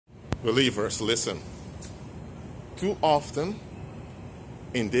Believers, listen. Too often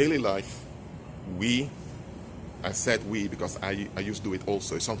in daily life, I said we because I used to do it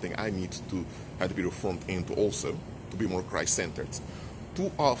also. It's something I need to have to be reformed into also, to be more Christ-centered.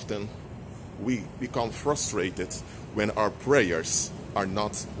 Too often we become frustrated when our prayers are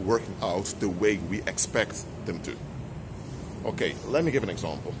not working out the way we expect them to. Okay, let me give an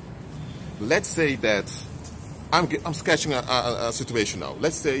example. Let's say that I'm sketching a situation now.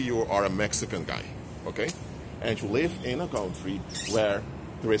 Let's say you are a Mexican guy, okay? And you live in a country where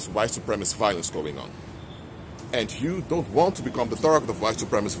there is white supremacist violence going on. And you don't want to become the target of white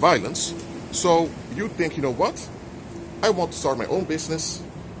supremacist violence. So you think, you know what? I want to start my own business.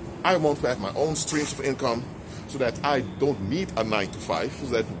 I want to have my own streams of income so that I don't need a 9-to-5, so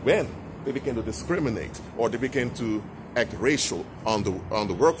that when they begin to discriminate or they begin to act racial on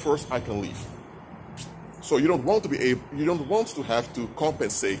the workforce, I can leave. So you don't want to have to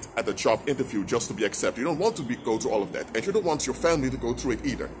compensate at the job interview just to be accepted. You don't want to go through all of that, and you don't want your family to go through it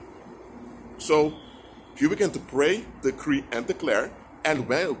either. So you begin to pray, decree, and declare. And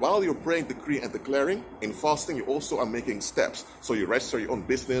while you're praying, decreeing, and declaring, in fasting, you also are making steps. So you register your own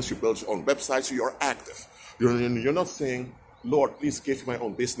business, you build your own website, so you're active. You're not saying, Lord, please give me my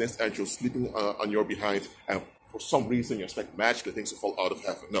own business, and you're sleeping on your behind, and for some reason you expect magically things to fall out of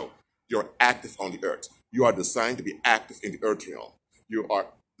heaven. No, you're active on the earth. You are designed to be active in the earth realm. You are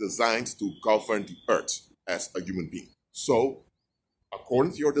designed to govern the earth as a human being. So,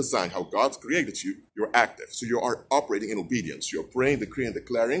 according to your design, how God created you, you're active. So you are operating in obedience. You're praying, decreeing,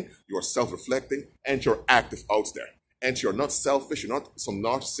 declaring. You are self-reflecting, and you're active out there. And you're not selfish. You're not some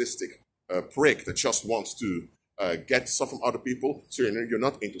narcissistic prick that just wants to get stuff from other people. So you're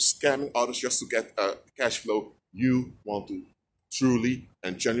not into scamming others just to get cash flow. You want to truly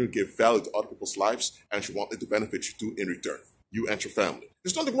and genuinely give value to other people's lives, and you want it to benefit you too in return, you and your family.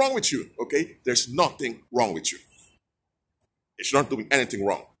 There's nothing wrong with you, okay? There's nothing wrong with you. It's not doing anything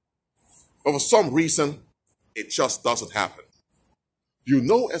wrong. But for some reason, it just doesn't happen. You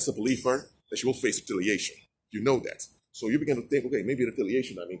know as a believer that you will face retaliation. You know that. So you begin to think, okay, maybe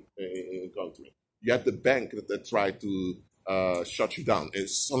retaliation in the country. You have the bank that tried to shut you down, and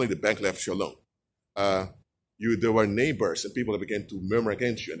suddenly the bank left you alone. There were neighbors and people that began to murmur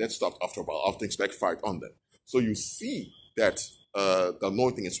against you, and that stopped after a while. After things backfired on them. So you see that the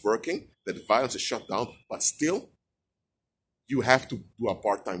anointing is working, that the violence is shut down, but still, you have to do a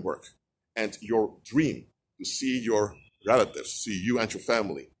part-time work. And your dream to see your relatives, see you and your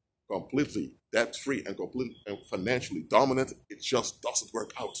family completely debt-free and completely and financially dominant, it just doesn't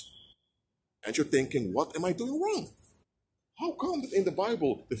work out. And you're thinking, what am I doing wrong? How come that in the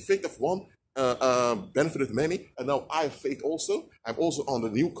Bible, the faith of one benefited many, and now I have faith also? I'm also on the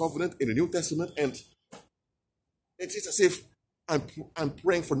new covenant in the New Testament, and it's as if I'm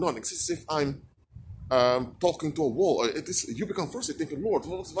praying for none. It's as if I'm talking to a wall. You become frustrated thinking, Lord,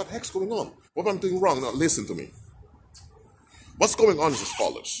 what the heck's going on? What am I doing wrong? Now listen to me. What's going on is as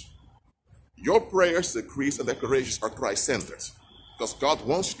follows. Your prayers, decrees, and declarations are Christ-centered. Because God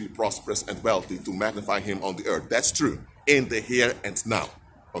wants you to be prosperous and wealthy to magnify Him on the earth. That's true. In the here and now.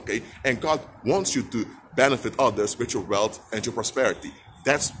 Okay? And God wants you to benefit others with your wealth and your prosperity.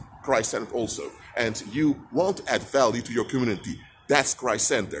 That's Christ-centered also. And you want to add value to your community. That's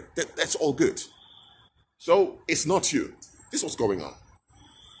Christ-centered. That's all good. So it's not you. This is what's going on.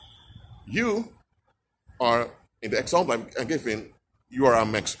 You are, in the example I'm giving, you are a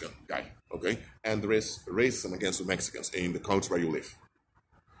Mexican guy, okay? And there is racism against the Mexicans in the country where you live.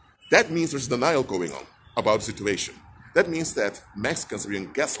 That means there's denial going on about the situation. That means that Mexicans are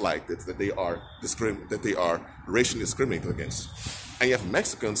being gaslighted, that they are racially discriminated against. And you have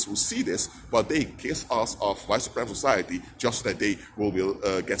Mexicans who see this, but they kiss us off white supremacist society just so that they will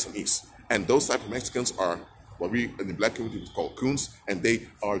get some ease. And those type of Mexicans are what we in the black community would call coons, and they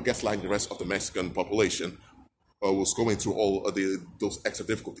are gaslighting the rest of the Mexican population who's going through all of those extra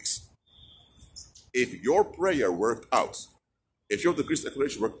difficulties. If your prayer worked out, if your decree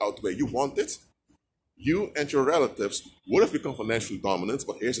declaration worked out the way you want it, you and your relatives would have become financially dominant,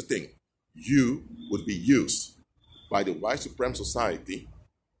 but here's the thing. You would be used by the white supremacist society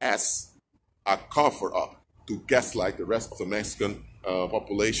as a cover-up to gaslight the rest of the Mexican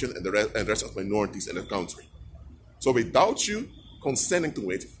population and the rest of minorities in the country. So without you consenting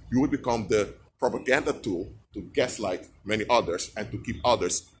to it, you would become the propaganda tool to gaslight many others and to keep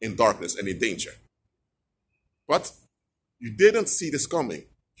others in darkness and in danger. But you didn't see this coming.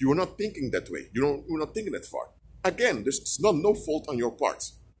 You were not thinking that way. You were not thinking that far. Again, there's no fault on your part.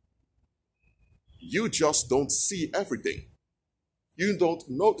 You just don't see everything. You don't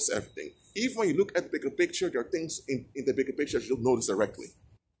notice everything. Even when you look at the bigger picture, there are things in the bigger picture that you don't notice directly.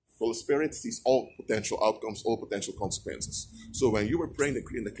 Holy Spirit sees all potential outcomes, all potential consequences. So when you were praying,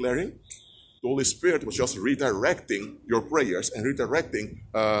 decreeing, and declaring, the Holy Spirit was just redirecting your prayers and redirecting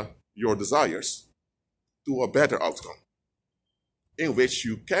your desires to a better outcome, in which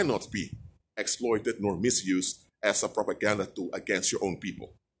you cannot be exploited nor misused as a propaganda tool against your own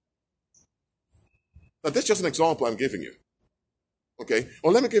people. Now, that's just an example I'm giving you. Okay?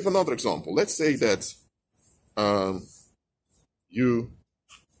 Well, let me give another example. Let's say that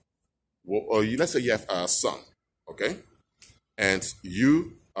let's say you have a son, okay? And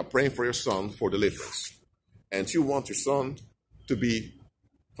you are praying for your son for deliverance. And you want your son to be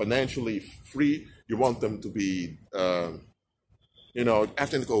financially free. You want them to be,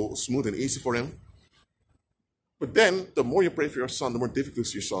 everything to go smooth and easy for him. But then, the more you pray for your son, the more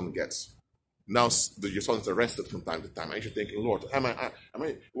difficult your son gets. Now your son is arrested from time to time, and you're thinking, Lord, am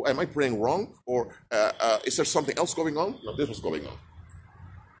I praying wrong? Or is there something else going on? No, this was going on.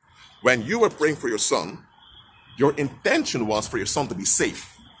 When you were praying for your son, your intention was for your son to be safe.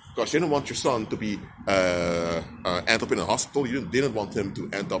 Because you didn't want your son to be end up in a hospital. You didn't want him to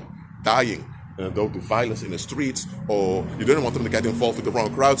end up dying due to violence in the streets. Or you didn't want him to get involved with the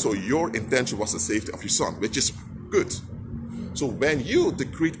wrong crowd. So your intention was the safety of your son, which is good. So when you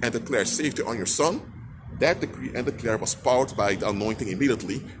decreed and declared safety on your son, that decree and declare was powered by the anointing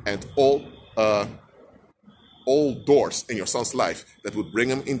immediately, and all doors in your son's life that would bring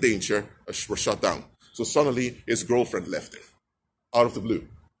him in danger were shut down. So suddenly his girlfriend left him out of the blue.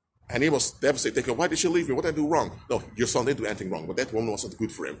 And he was devastated, thinking, why did she leave me? What did I do wrong? No, your son didn't do anything wrong, but that woman wasn't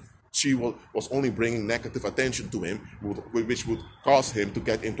good for him. She was only bringing negative attention to him, which would cause him to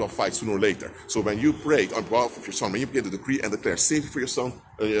get into a fight sooner or later. So when you prayed on behalf of your son, when you began to decree and declare safety for your son,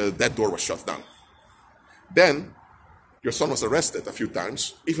 that door was shut down. Then your son was arrested a few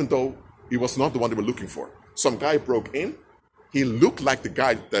times, even though he was not the one they were looking for. Some guy broke in. He looked like the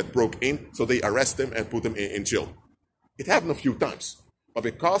guy that broke in, so they arrested him and put him in jail. It happened a few times. But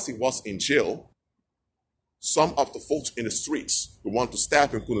because he was in jail, some of the folks in the streets who wanted to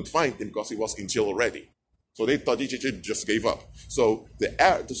stab him couldn't find him because he was in jail already. So they thought he just gave up. So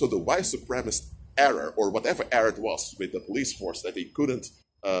the white supremacist error, or whatever error it was with the police force, that they couldn't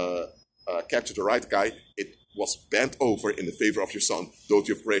capture the right guy, it was bent over in the favor of your son, though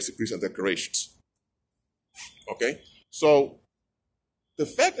your prayers, decrees, and declarations. Okay? So the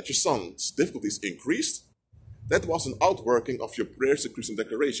fact that your son's difficulties increased, that was an outworking of your prayers, decrees, and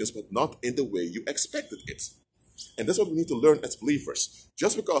declarations, but not in the way you expected it. And that's what we need to learn as believers.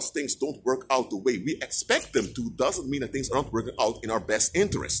 Just because things don't work out the way we expect them to, doesn't mean that things are not working out in our best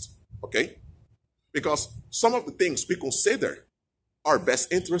interest. Okay? Because some of the things we consider our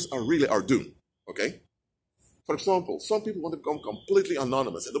best interest are really our doom. Okay? For example, some people want to become completely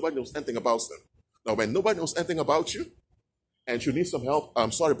anonymous and nobody knows anything about them. Now, when nobody knows anything about you and you need some help,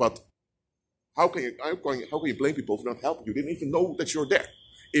 I'm sorry, but how can you blame people for not helping you? You didn't even know that you're there.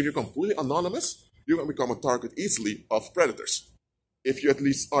 If you're completely anonymous, you're going to become a target easily of predators. If you at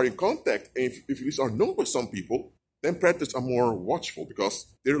least are in contact, and if you at least are known by some people, then predators are more watchful because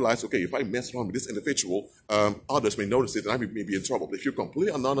they realize, okay, if I mess around with this individual, others may notice it and I may be in trouble. But if you're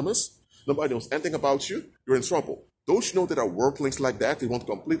completely anonymous, nobody knows anything about you, you're in trouble. Don't you know there are worldlings like that? They want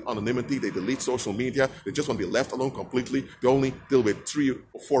complete anonymity. They delete social media. They just want to be left alone completely. They only deal with 3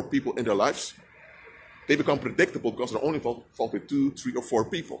 or 4 people in their lives. They become predictable because they're only involved with 2, 3, or 4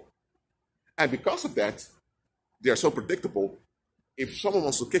 people. And because of that, they are so predictable. If someone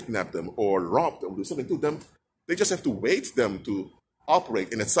wants to kidnap them or rob them or do something to them, they just have to wait them to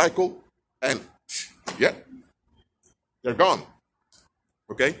operate in a cycle and, yeah, they're gone.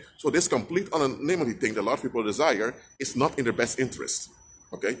 Okay? So this complete anonymity thing that a lot of people desire is not in their best interest.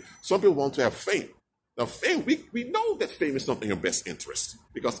 Okay? Some people want to have fame. Now, fame, we know that fame is not in your best interest.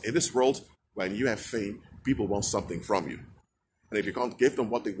 Because in this world, when you have fame, people want something from you. And if you can't give them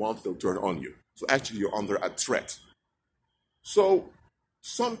what they want, they'll turn on you. So actually, you're under a threat. So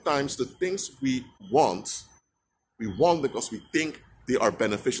sometimes the things we want because we think they are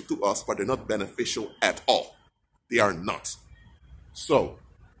beneficial to us, but they're not beneficial at all. They are not. So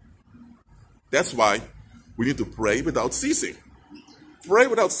that's why we need to pray without ceasing. Pray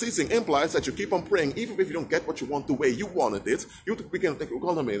without ceasing implies that you keep on praying, even if you don't get what you want the way you wanted it. You have to begin to think, oh,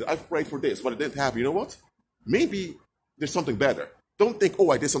 hold on a minute, I've prayed for this, but it didn't happen. You know what? Maybe there's something better. Don't think,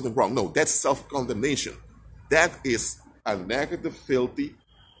 oh, I did something wrong. No, that's self-condemnation. That is a negative, filthy,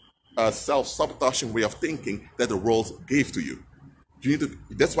 self-sabotaging way of thinking that the world gave to you.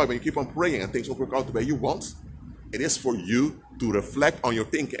 That's why when you keep on praying and things don't work out the way you want, it is for you to reflect on your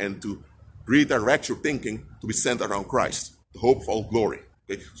thinking and to redirect your thinking to be centered around Christ, the hope of all glory.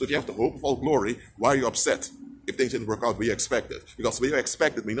 Okay? So if you have the hope of all glory, why are you upset? if things didn't work out where you expected. Because the way you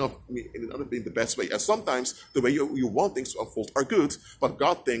expected may not be the best way. And sometimes the way you want things to unfold are good, but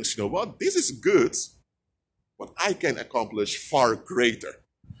God thinks, you know what, this is good, but I can accomplish far greater.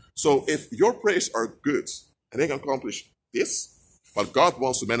 So if your prayers are good and they can accomplish this, but God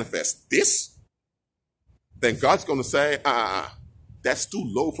wants to manifest this, then God's going to say, that's too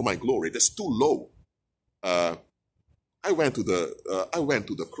low for my glory. That's too low. I went to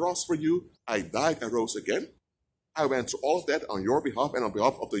the cross for you. I died and rose again. I went through all of that on your behalf and on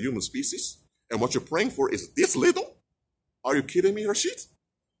behalf of the human species. And what you're praying for is this little? Are you kidding me, Rashid?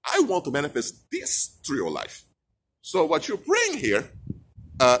 I want to manifest this through your life. So what you're praying here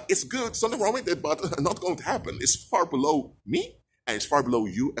is good. Something wrong with it, but not going to happen. It's far below me and it's far below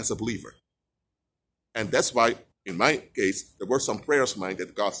you as a believer. And that's why, in my case, there were some prayers of mine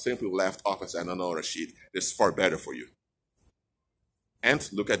that God simply left off and said, no, Rashid, this is far better for you. And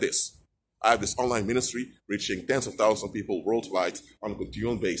look at this. I have this online ministry reaching tens of thousands of people worldwide on a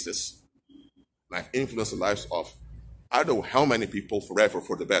continual basis. And I've influenced the lives of I don't know how many people forever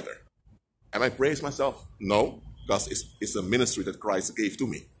for the better. Am I praising myself? No, because it's a ministry that Christ gave to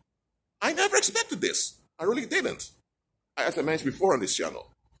me. I never expected this. I really didn't. As I mentioned before on this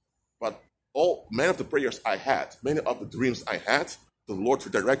channel. But many of the prayers I had, many of the dreams I had, the Lord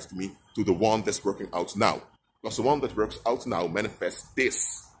redirected me to the one that's working out now. Because the one that works out now manifests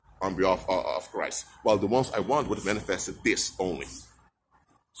this on behalf of Christ. While the ones I want would have manifested this only.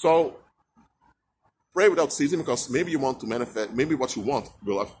 So, pray without ceasing, because maybe you want to manifest, maybe what you want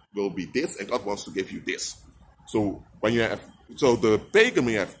will be this, and God wants to give you this. So the pagan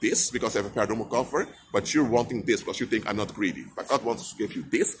may have this because they have a paranormal cover, but you're wanting this because you think I'm not greedy. But God wants to give you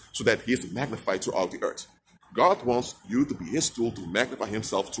this so that He is magnified throughout the earth. God wants you to be His tool to magnify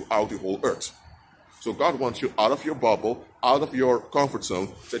Himself throughout the whole earth. So God wants you out of your bubble, out of your comfort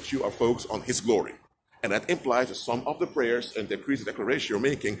zone, so that you are focused on His glory. And that implies that some of the prayers and the creed declaration you're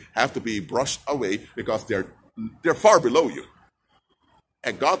making have to be brushed away because they're far below you.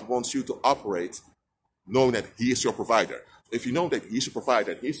 And God wants you to operate knowing that He is your provider. If you know that He is your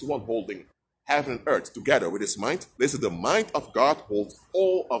provider, He's the one holding heaven and earth together with His mind, this is the mind of God holds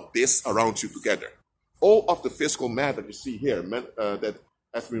all of this around you together. All of the physical matter that you see here, that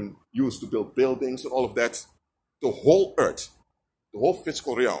has been used to build buildings and all of that, the whole earth, the whole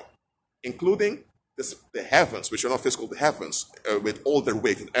physical realm, including the heavens, which are not physical, the heavens, with all their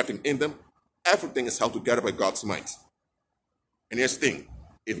weight and everything in them, everything is held together by God's mind. And here's the thing,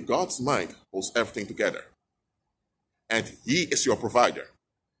 if God's mind holds everything together, and He is your provider,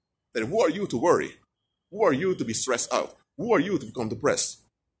 then who are you to worry? Who are you to be stressed out? Who are you to become depressed?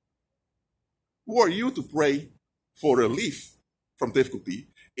 Who are you to pray for relief from difficulty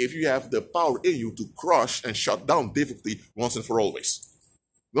if you have the power in you to crush and shut down difficulty once and for always?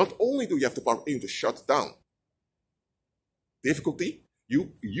 Not only do you have the power in you to shut down difficulty,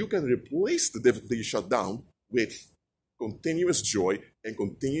 you can replace the difficulty you shut down with continuous joy and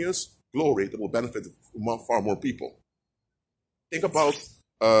continuous glory that will benefit far more people. Think about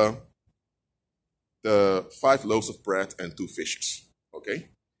the 5 loaves of bread and 2 fishes. Okay?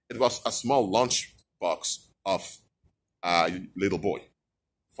 It was a small lunch box of a little boy.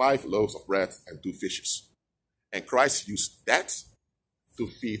 5 loaves of bread and 2 fishes. And Christ used that to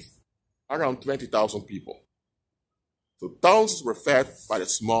feed around 20,000 people. So thousands were fed by the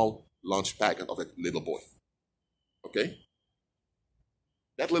small lunch packet of that little boy. Okay?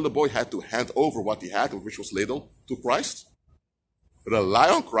 That little boy had to hand over what he had, which was little, to Christ, rely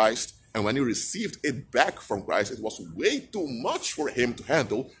on Christ, and when he received it back from Christ, it was way too much for him to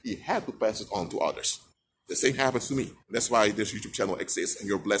handle. He had to pass it on to others. The same happens to me. That's why this YouTube channel exists, and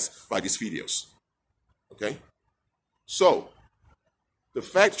you're blessed by these videos. Okay? So, the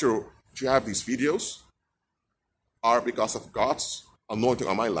fact that you have these videos are because of God's anointing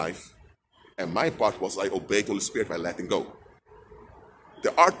on my life, and my part was I obeyed the Holy Spirit by letting go.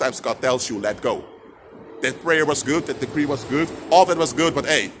 There are times God tells you, let go. That prayer was good, that decree was good, all that was good, but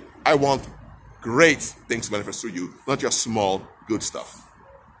hey, I want great things to manifest through you, not just small, good stuff.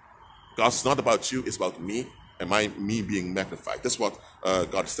 God's not about you, it's about me and me being magnified. That's what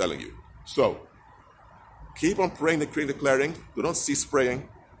God is telling you. So, keep on praying, decreeing, declaring. Do not cease praying.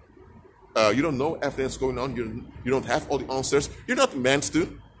 You don't know everything that's going on. You don't have all the answers. You're not meant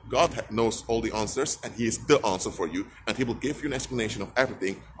to. God knows all the answers, and He is the answer for you, and He will give you an explanation of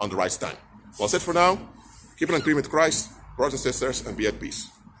everything on the right time. Well, that's it for now. Keep on agreeing with Christ, brothers and sisters, and be at peace.